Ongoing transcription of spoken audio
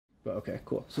But okay,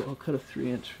 cool. So I'll cut a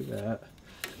 3-inch for that.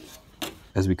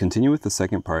 As we continue with the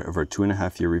second part of our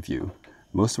 2.5-year review,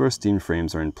 most of our steam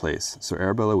frames are in place, so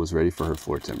Arabella was ready for her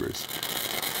floor timbers.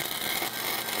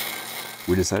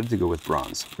 We decided to go with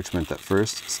bronze, which meant that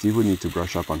first, Steve would need to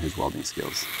brush up on his welding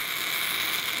skills.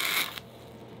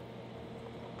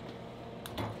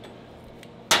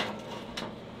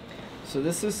 So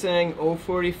this is saying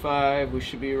 045, we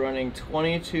should be running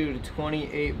 22 to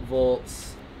 28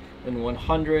 volts and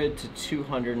 100 to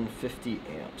 250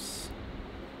 amps.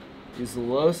 Use the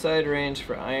low side range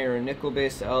for iron or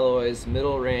nickel-based alloys,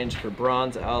 middle range for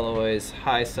bronze alloys,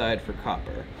 high side for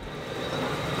copper.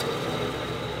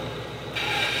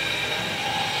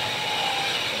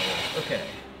 Okay,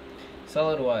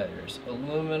 solid wires.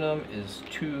 Aluminum is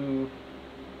 2,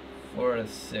 4 to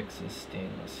 6 is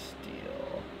stainless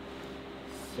steel.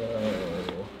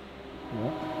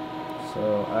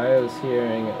 So I was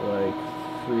hearing at like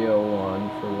 301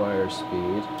 for wire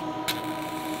speed.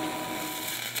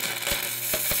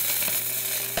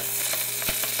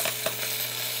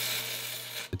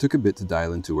 It took a bit to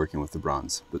dial into working with the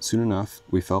bronze, but soon enough,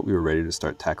 we felt we were ready to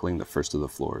start tackling the first of the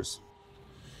floors.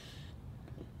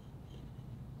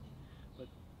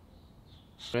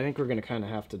 I think we're gonna kind of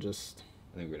have to just...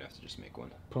 I think we're gonna have to just make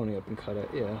one. Pony up and cut it,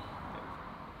 yeah.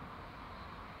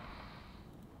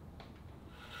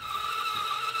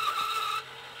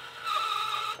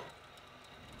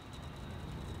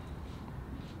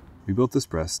 We built this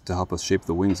press to help us shape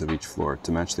the wings of each floor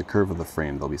to match the curve of the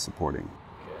frame they'll be supporting.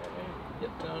 Okay,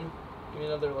 get down. Give me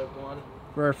another like one.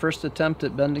 For our first attempt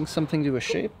at bending something to a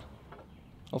shape,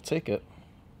 I'll take it.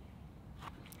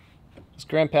 As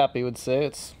Grandpappy would say,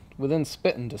 it's within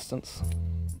spitting distance.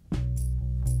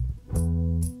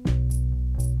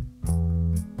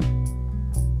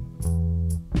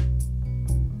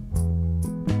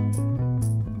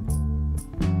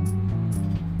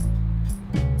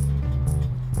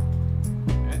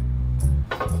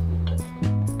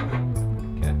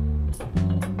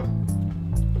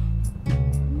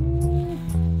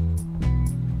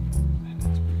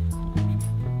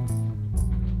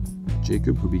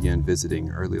 Jacob, who began visiting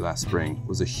early last spring,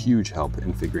 was a huge help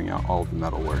in figuring out all of the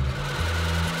metal work.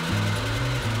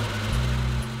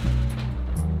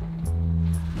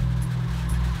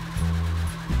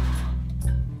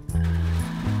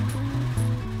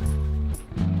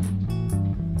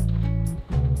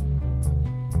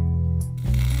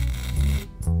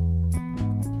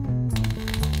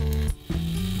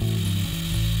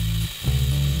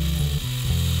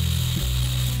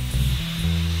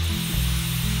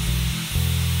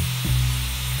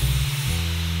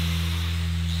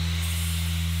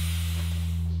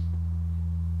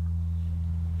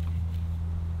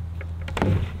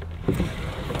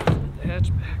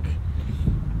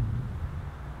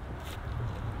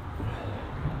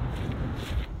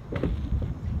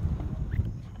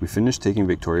 We finished taking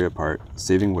Victoria apart,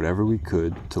 saving whatever we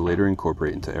could to later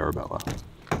incorporate into Arabella.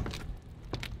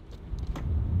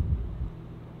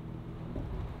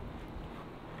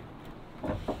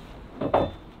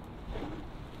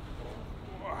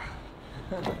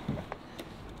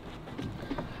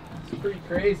 It's pretty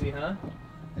crazy, huh?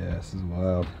 Yeah, this is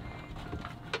wild.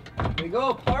 They go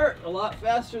apart a lot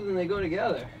faster than they go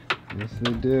together. Yes,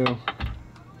 they do.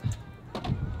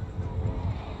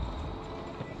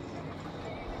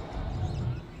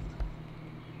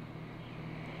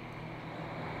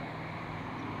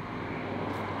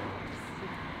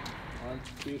 One,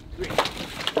 two, three.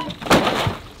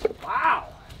 Wow!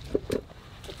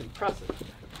 That's impressive.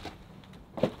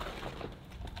 You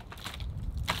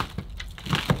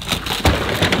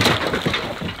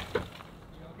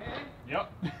okay?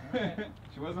 Yep.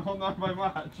 She wasn't holding on by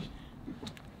much.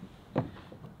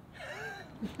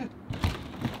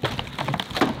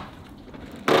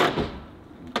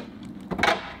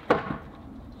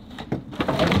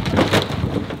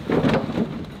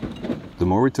 The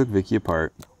more we took Vicky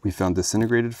apart, we found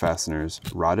disintegrated fasteners,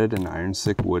 rotted and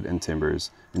iron-sick wood and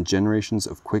timbers, and generations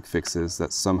of quick fixes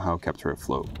that somehow kept her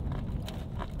afloat.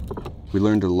 We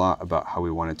learned a lot about how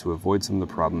we wanted to avoid some of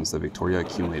the problems that Victoria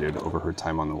accumulated over her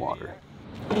time on the water.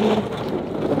 Oh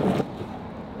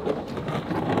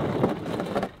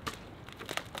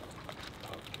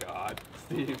God,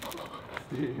 Steve.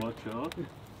 Watch out.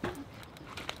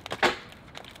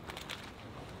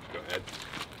 Go ahead.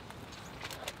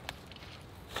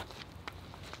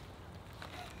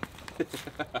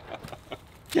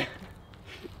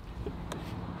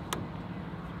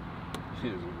 She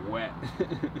is wet.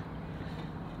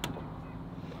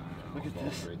 Look at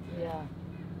this. Right there. Yeah.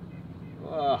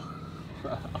 Oh.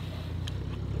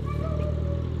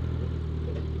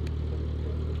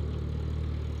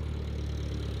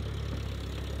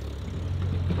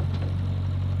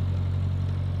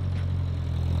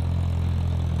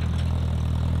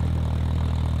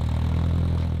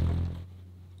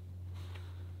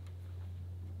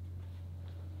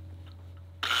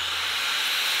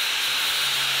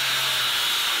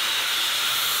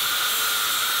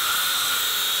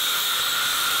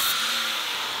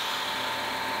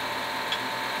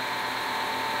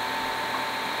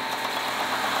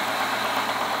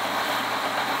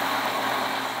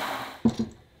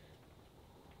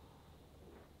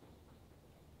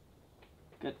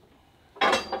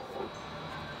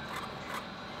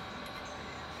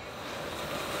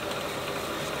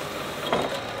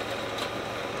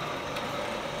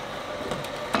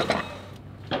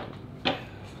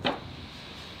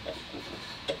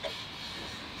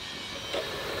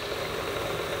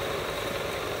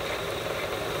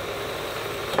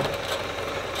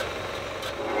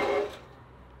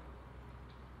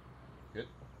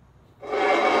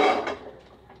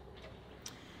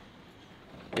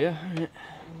 Yeah, all right.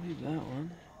 I'll leave that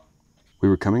one. We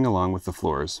were coming along with the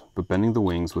floors, but bending the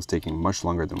wings was taking much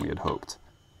longer than we had hoped.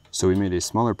 So we made a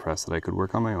smaller press that I could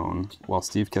work on my own, while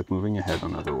Steve kept moving ahead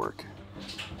on other work.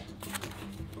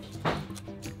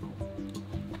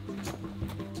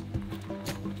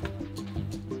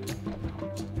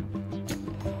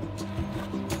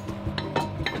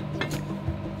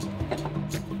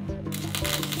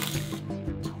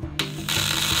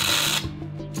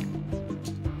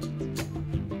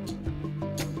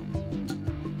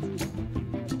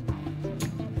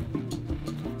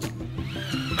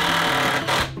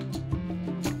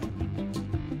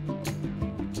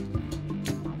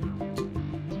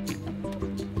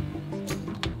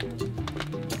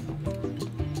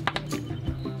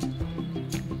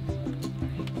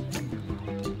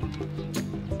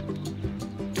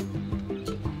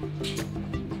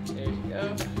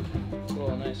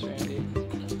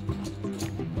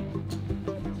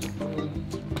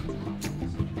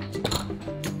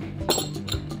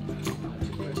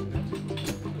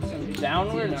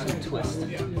 Downward and some twist.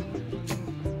 Yeah.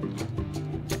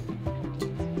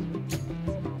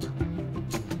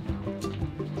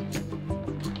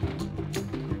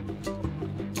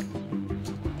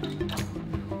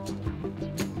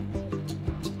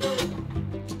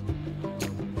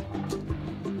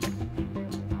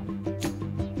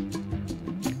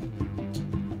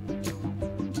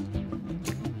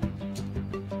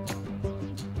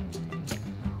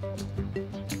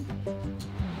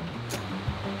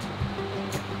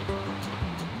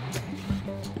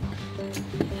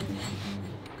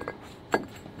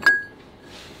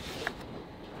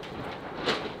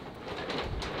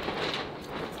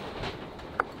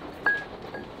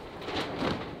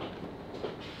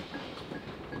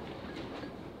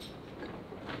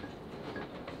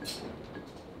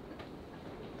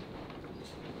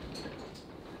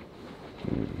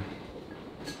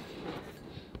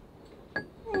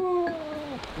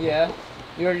 Yeah.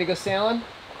 You ready to go sailing?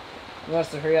 You want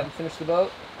us to hurry up and finish the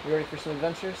boat? You ready for some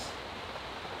adventures?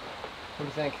 What do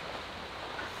you think?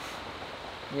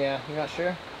 Yeah, you're not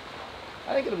sure?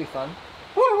 I think it'll be fun.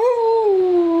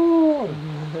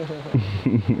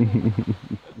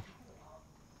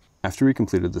 After we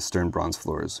completed the stern bronze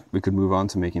floors, we could move on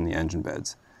to making the engine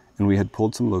beds, and we had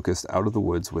pulled some locust out of the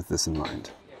woods with this in mind.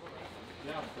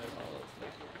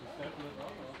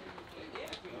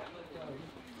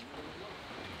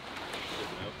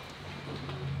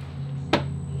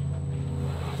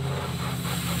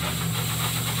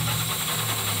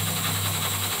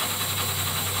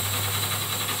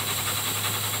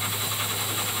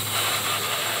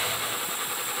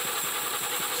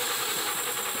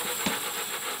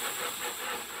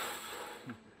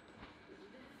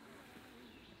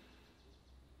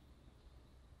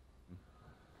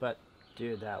 But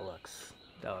dude, that looks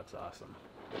awesome.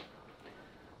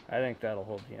 I think that'll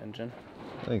hold the engine.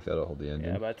 I think that'll hold the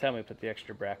engine. Yeah, by the time we put the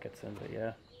extra brackets in, but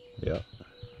yeah. Yeah.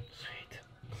 Sweet.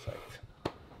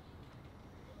 Psyched.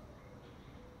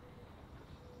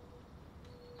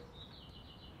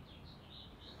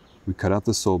 We cut out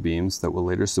the sole beams that will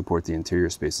later support the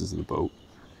interior spaces of the boat.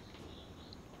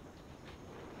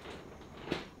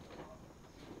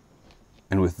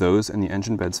 And with those and the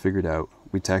engine beds figured out,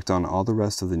 we tacked on all the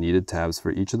rest of the needed tabs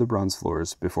for each of the bronze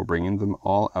floors before bringing them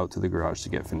all out to the garage to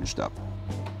get finished up.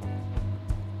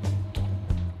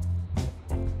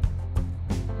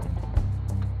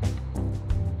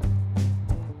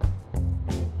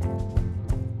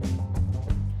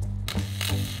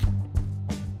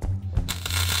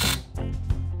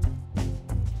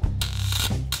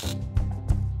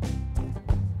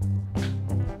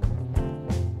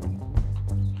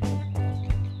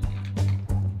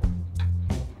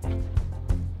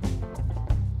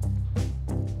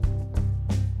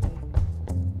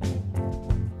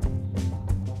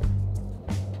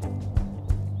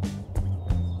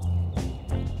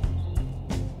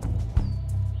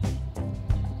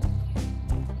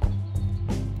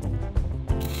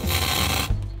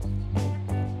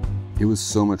 It was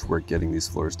so much work getting these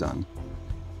floors done,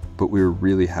 but we were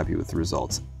really happy with the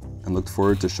results and looked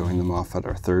forward to showing them off at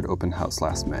our third open house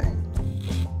last May.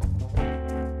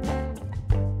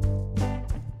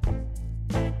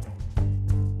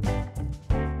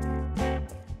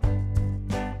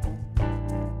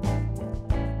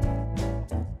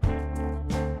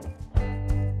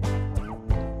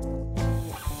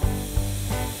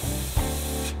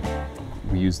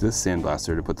 We used this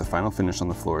sandblaster to put the final finish on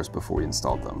the floors before we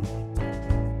installed them.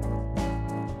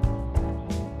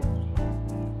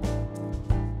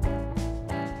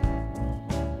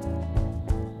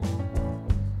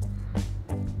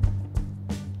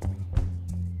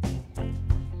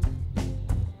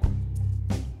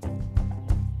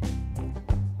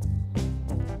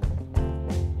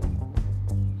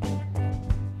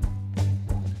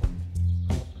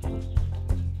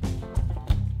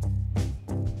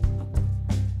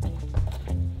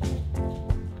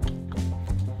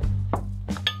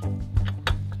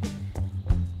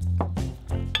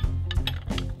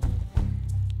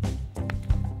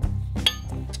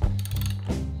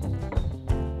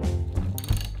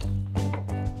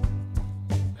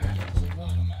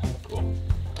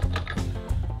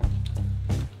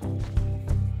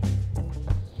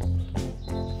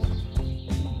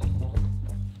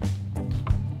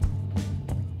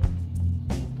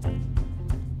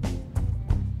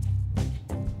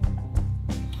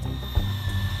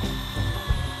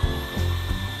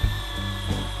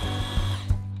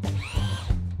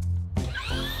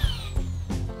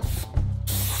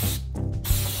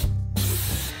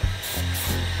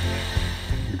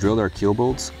 drilled our keel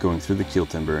bolts, going through the keel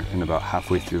timber and about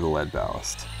halfway through the lead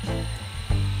ballast.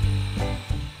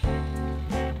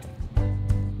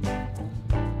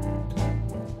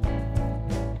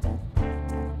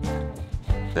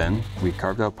 Then, we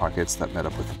carved out pockets that met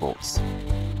up with the bolts.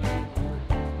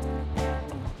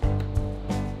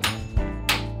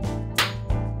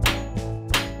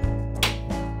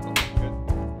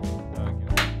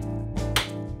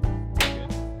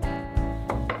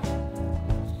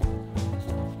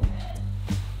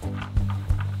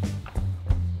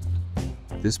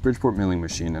 This Bridgeport milling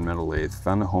machine and metal lathe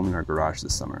found a home in our garage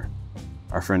this summer.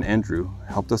 Our friend Andrew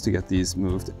helped us to get these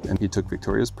moved, and he took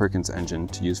Victoria's Perkins engine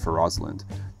to use for Rosalind,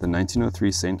 the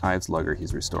 1903 St. Ives lugger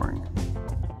he's restoring.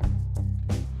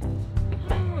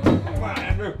 Come on,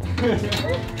 Andrew.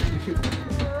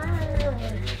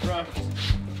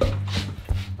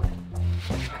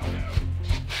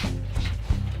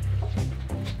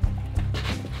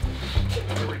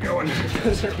 Where are we going?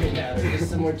 Doesn't really matter.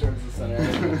 Just somewhere towards the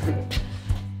center.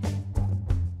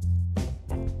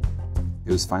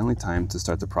 It was finally time to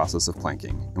start the process of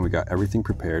planking, and we got everything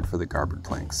prepared for the garboard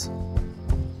planks.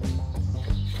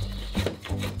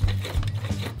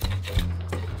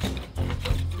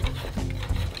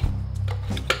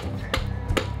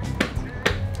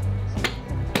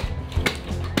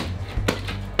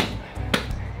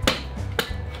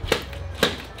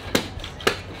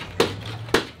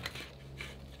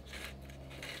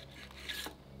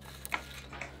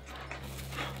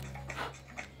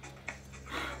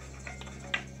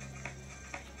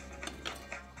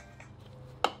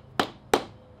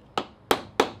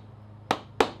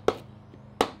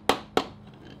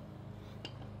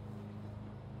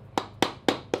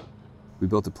 We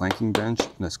built a planking bench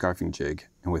and a scarfing jig,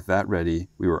 and with that ready,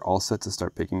 we were all set to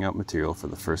start picking out material for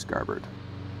the first garboard.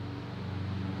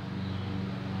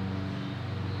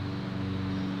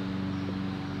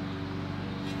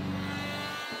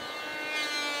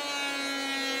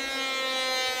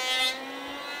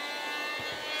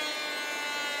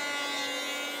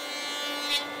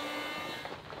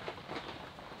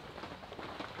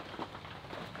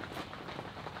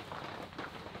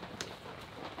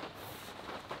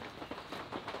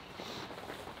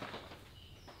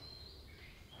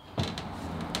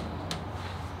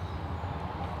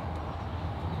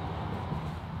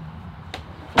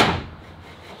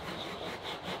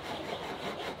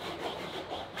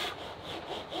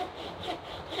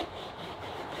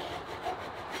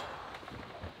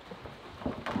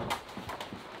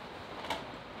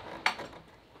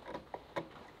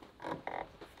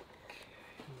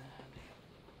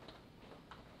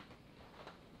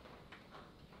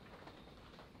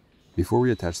 Before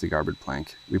we attached the garboard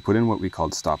plank, we put in what we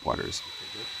called stop waters.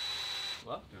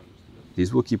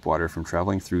 These will keep water from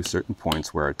traveling through certain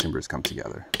points where our timbers come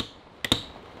together.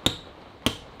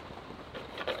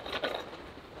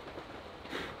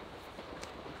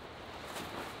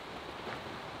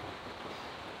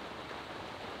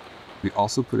 We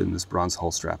also put in this bronze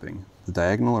hull strapping. The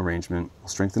diagonal arrangement will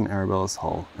strengthen Arabella's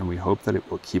hull, and we hope that it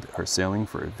will keep her sailing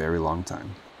for a very long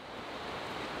time.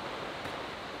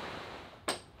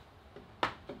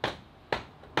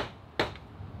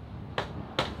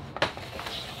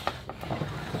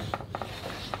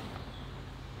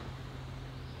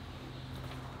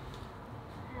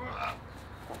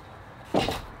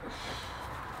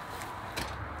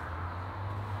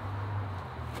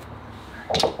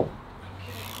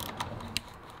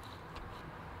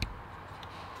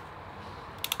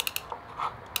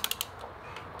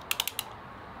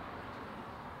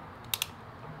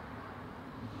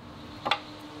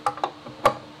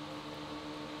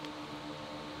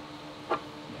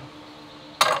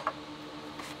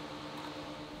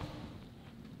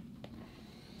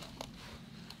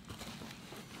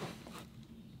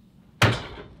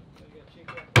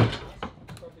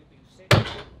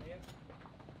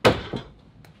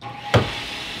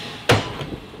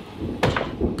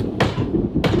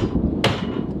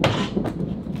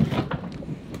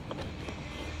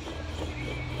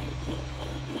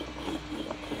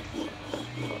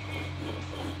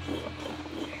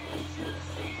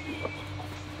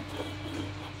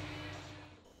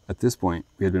 At this point,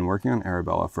 we had been working on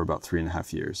Arabella for about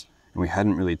 3.5 years, and we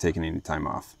hadn't really taken any time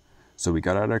off. So we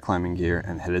got out our climbing gear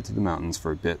and headed to the mountains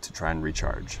for a bit to try and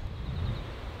recharge.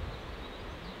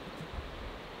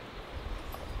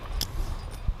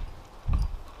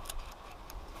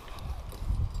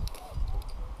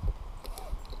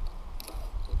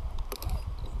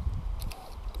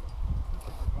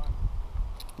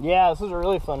 Yeah, this was a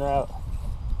really fun route.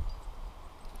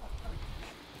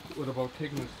 What about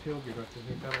taking this tailgate off? Do you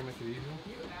think that'll make it easier?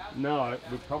 No,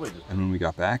 we probably just... And when we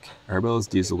got back, Arabella's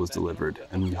diesel was delivered,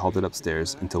 and we hauled it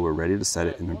upstairs until we're ready to set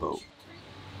it in her boat.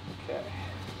 Okay.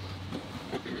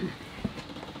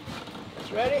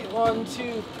 It's ready? 1,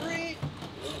 2, 3.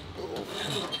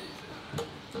 Okay.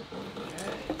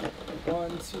 1,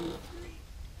 2, 3.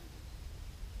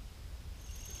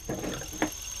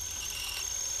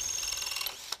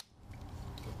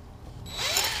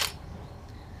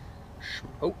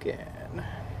 Smoking.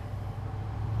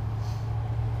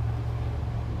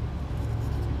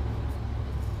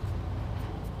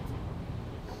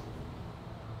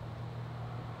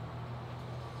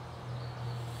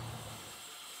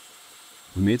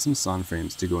 We made some sawn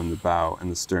frames to go in the bow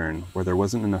and the stern where there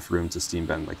wasn't enough room to steam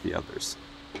bend like the others.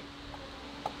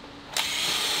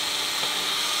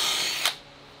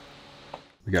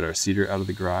 We got our cedar out of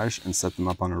the garage and set them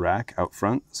up on a rack out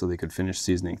front so they could finish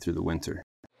seasoning through the winter.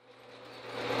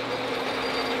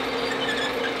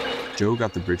 Joe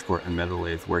got the Bridgeport and metal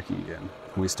lathe working again,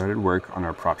 and we started work on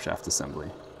our prop shaft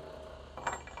assembly.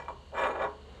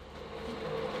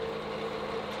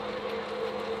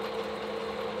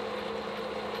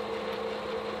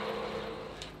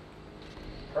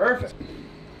 Perfect.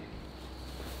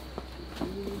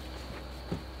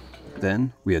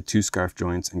 Then, we had 2 scarf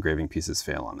joints and graving pieces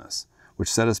fail on us,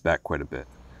 which set us back quite a bit.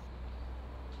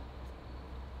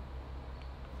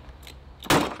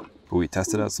 But we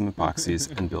tested out some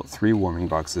epoxies and built 3 warming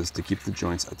boxes to keep the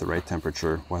joints at the right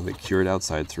temperature while they cured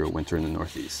outside through a winter in the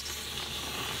Northeast.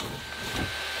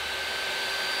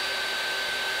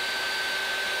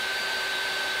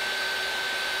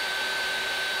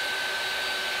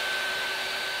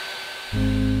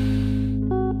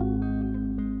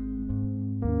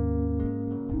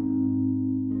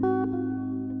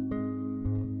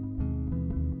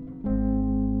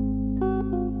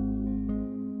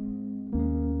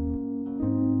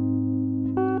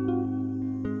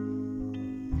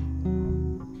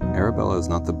 Arabella is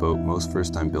not the boat most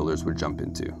first-time builders would jump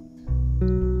into.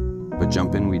 But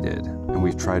jump in we did, and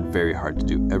we've tried very hard to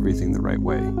do everything the right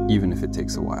way, even if it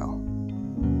takes a while.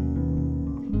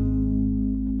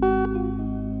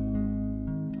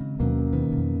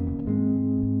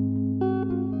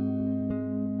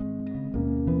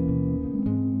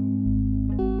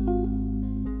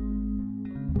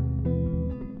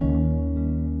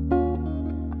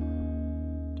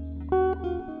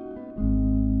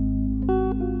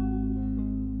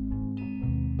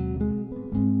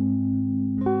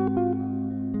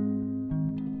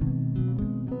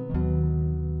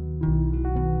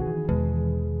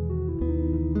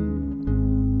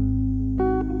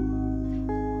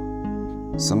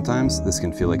 Sometimes this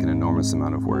can feel like an enormous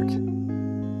amount of work,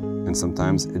 and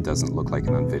sometimes it doesn't look like it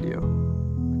on video.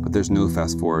 But there's no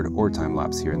fast forward or time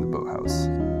lapse here in the boathouse.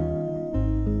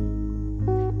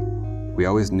 We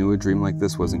always knew a dream like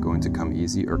this wasn't going to come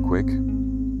easy or quick,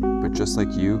 but just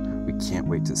like you, we can't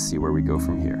wait to see where we go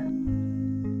from here.